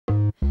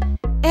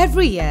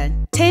Every year,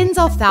 tens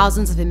of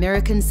thousands of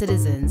American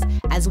citizens,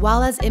 as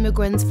well as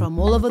immigrants from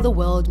all over the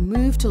world,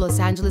 move to Los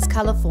Angeles,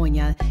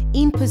 California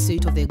in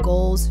pursuit of their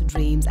goals,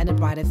 dreams, and a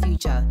brighter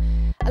future.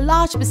 A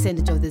large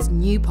percentage of this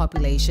new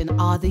population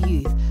are the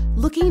youth,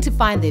 looking to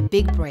find their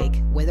big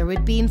break, whether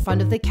it be in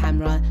front of the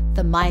camera,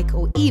 the mic,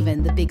 or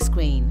even the big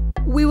screen.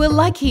 We were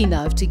lucky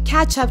enough to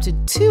catch up to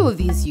two of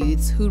these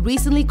youths who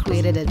recently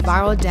created a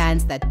viral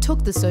dance that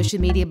took the social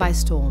media by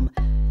storm.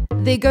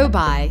 They go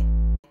by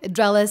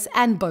A'Drellous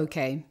and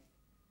Bhoke.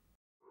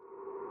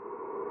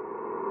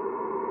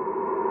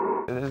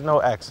 There's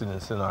no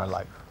accidents in our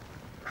life.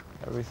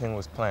 Everything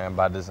was planned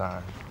by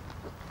design.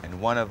 And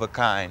one of a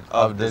kind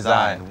of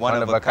design, one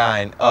of a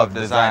kind of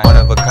design, one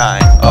of a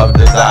kind of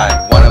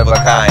design, one of a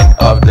kind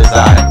of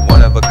design,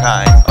 one of a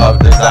kind of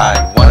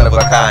design, one of a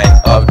kind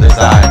of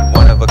design,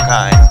 one of a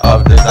kind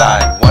of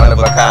design, one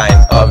of a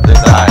kind of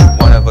design,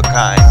 one of a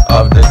kind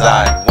of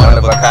design, one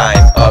of a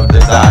kind of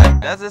design.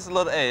 That's just a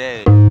little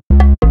hey.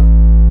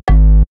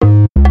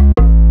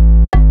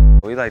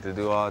 We like to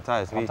do all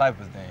types. All type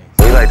of things.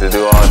 We like to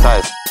do all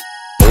types.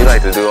 We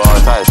like to do all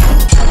types.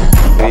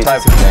 All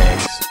types of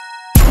things.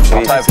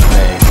 All types of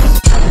things.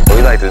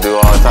 We like to do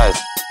all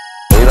types.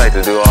 We like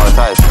to do all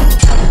types.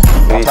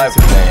 All types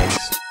of things.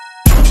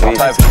 All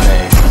types of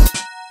things.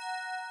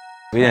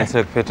 We then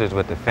took pictures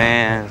with the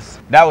fans.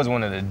 That was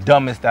one of the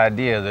dumbest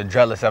ideas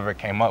A'Drellous ever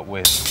came up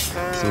with.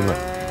 See, look,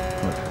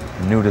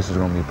 I knew this was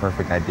gonna be a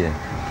perfect idea.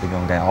 We're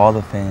gonna get all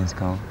the fans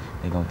come.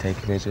 They're gonna take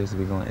pictures.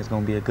 It's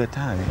gonna be a good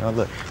time. You know,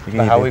 look.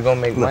 But how we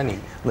gonna make money?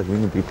 Look, we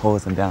need to be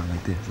posing down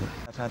like this. Look.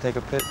 I'm trying to take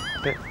a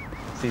pic.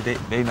 See,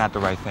 they not the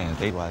right fans.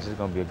 They watch. It's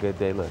gonna be a good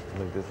day. Look,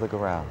 look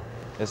around.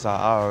 It's all,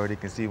 I already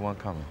can see one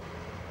coming.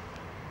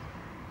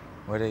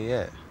 Where they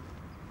at?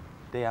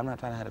 I'm not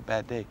trying to have a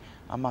bad day.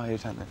 I'm out here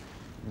trying to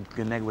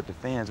connect with the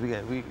fans. We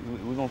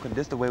gonna.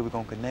 This the way we're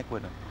gonna connect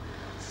with them.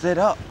 Sit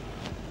up.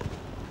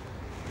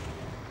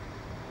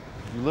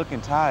 You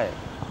looking tired.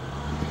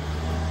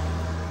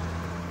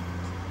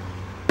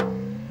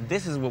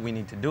 This is what we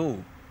need to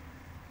do.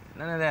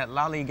 None of that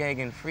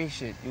lollygagging free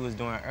shit you was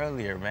doing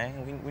earlier,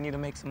 man. We need to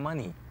make some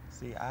money.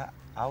 See, I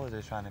was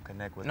just trying to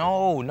connect with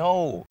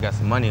No. Got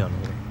some money on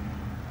me.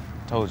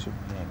 Told you.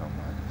 You ain't gonna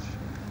mind this shit.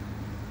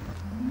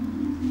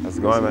 How's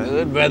it going, man?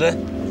 Good, brother.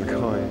 How's it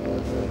going?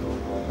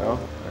 No?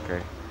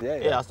 Okay.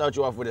 Yeah, I'll start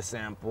you off with a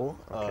sample.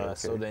 Okay.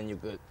 So then you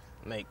could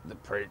make the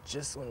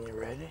purchase when you're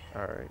ready.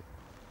 All right.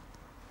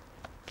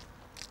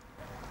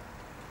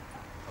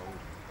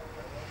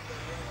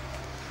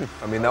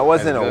 I mean, that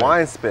wasn't a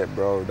wine spit,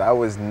 bro. That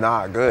was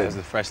not good. That was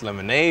a fresh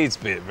lemonade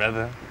spit,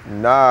 brother.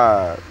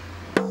 Nah.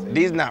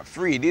 These not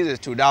free. These is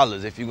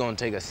 $2 if you're gonna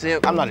take a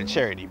sip. I'm not a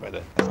charity,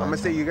 brother. I'm gonna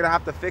say you're gonna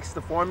have to fix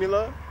the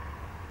formula,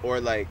 or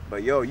like,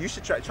 but yo, you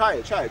should try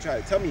it.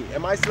 Tell me,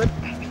 am I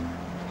slipping?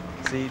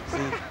 See,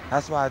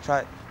 that's why I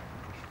tried.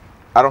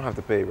 I don't have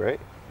to pay,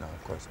 right? No,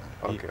 of course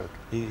not. Okay.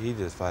 He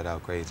just flat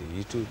out crazy.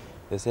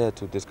 His head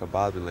too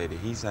discombobulated.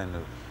 He's trying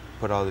to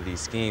put all of these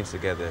schemes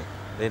together.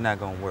 They're not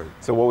gonna work.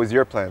 So what was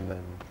your plan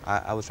then?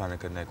 I was trying to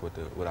connect with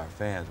our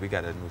fans. We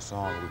got a new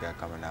song we got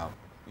coming out.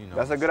 You know,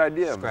 that's a good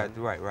idea, man.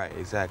 Right,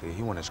 exactly.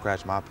 He want to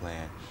scratch my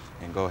plan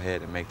and go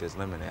ahead and make this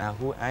lemonade.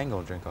 I ain't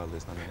gonna drink all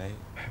this lemonade.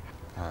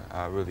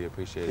 I really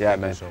appreciate it. Yeah,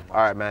 Thank man. you so much. All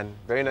right, man.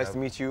 Very nice to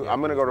meet you. Yeah, I'm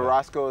gonna go to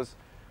Roscoe's.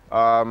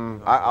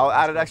 I'll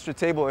add an extra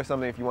table or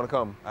something if you want to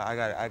come. I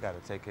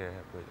gotta take care of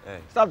it. But hey,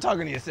 Stop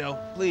talking to yourself,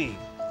 please.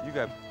 you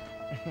got.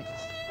 This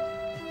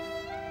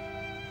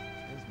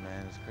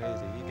man is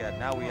crazy.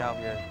 Now we out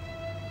here.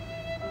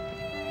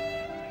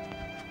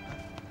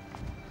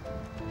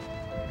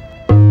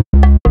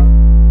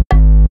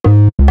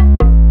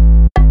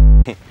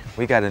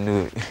 We got a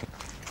new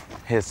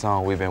hit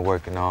song we've been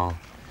working on.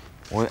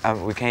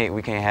 We can't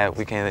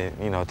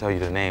you know, tell you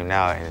the name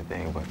now or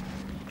anything, but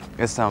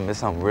it's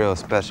something real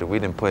special. We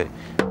didn't put.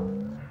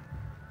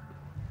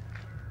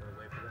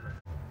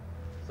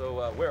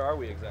 So where are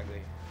we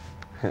exactly?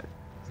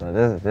 So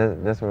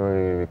this where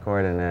we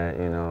recording at.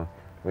 You know,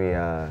 we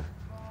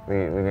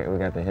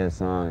got the hit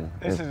song.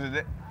 This is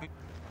it.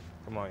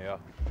 Come on, y'all.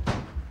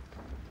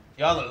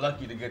 Y'all are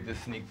lucky to get this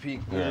sneak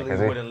peek. Usually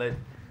we wouldn't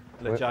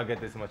let y'all get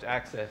this much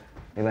access.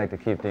 We like to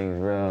keep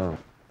things real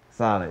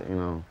solid, you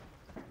know.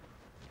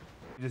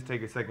 Just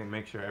take a second,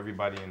 make sure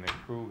everybody in the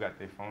crew got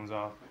their phones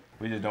off.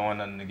 We just don't want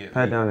nothing to get.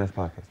 Pat down his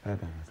pockets. Pat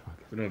down his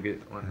pockets. We don't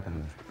get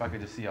one. If I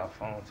could just see our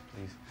phones,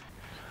 please.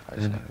 I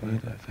just gotta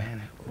read that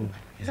fan.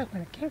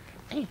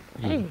 Hey,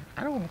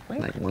 I don't want to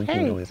wait. Like monkey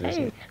noise and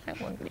shit. I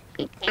want to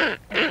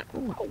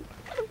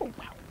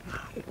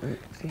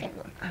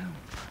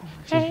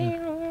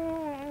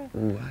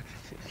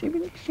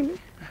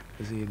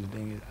See, the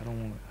thing is, I don't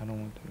want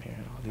them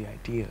hearing all the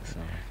ideas,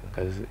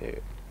 because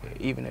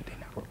even if they're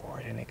not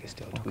recording, they can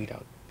still tweet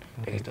out.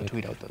 They can still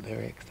tweet out the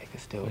lyrics. They can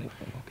still,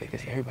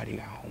 because everybody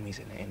got homies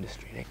in the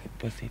industry. They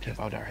could give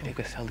out our, they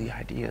could sell the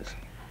ideas.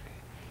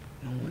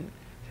 No one.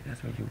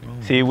 That's where you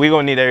wrong. See, we're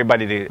gonna need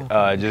everybody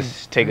to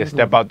just take a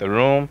step out the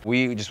room.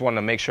 We just want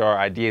to make sure our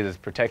ideas is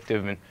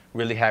protective and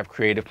really have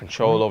creative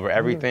control over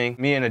everything.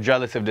 Me and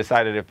A'Drellous have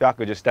decided if y'all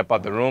could just step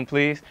out the room,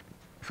 please.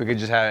 If we could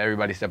just have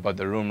everybody step out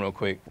the room real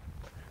quick.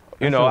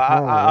 You know,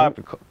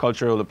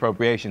 cultural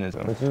appropriation is.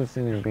 But you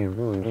sitting there being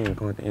rude. You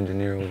called the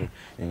engineer over,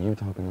 and you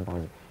talking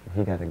about if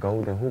he got to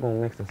go, then who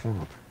gonna mix the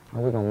song? How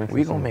we gonna mix?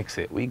 We gonna mix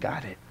it. We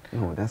got it.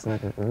 No, that's not.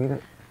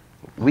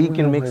 We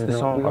can mix the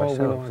song ourselves.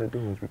 All we know how to do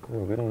is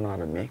record. We don't know how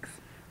to mix.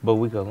 But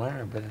we can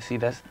learn, brother. See,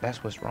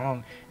 that's what's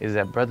wrong, is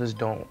that brothers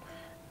don't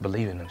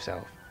believe in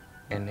themselves,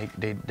 and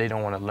they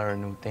don't want to learn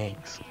new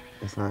things.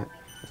 It's not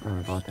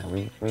about that.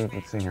 We ain't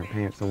gonna sit here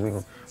paying, so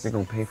we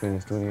gonna pay for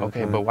the studio.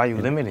 Okay, but why you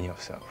limiting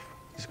yourself?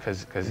 It's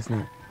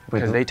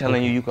because they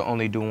telling you can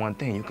only do one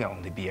thing. You can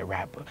only be a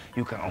rapper.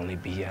 You can only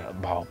be a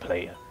ball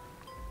player.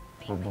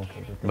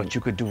 But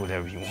you could do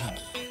whatever you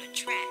want.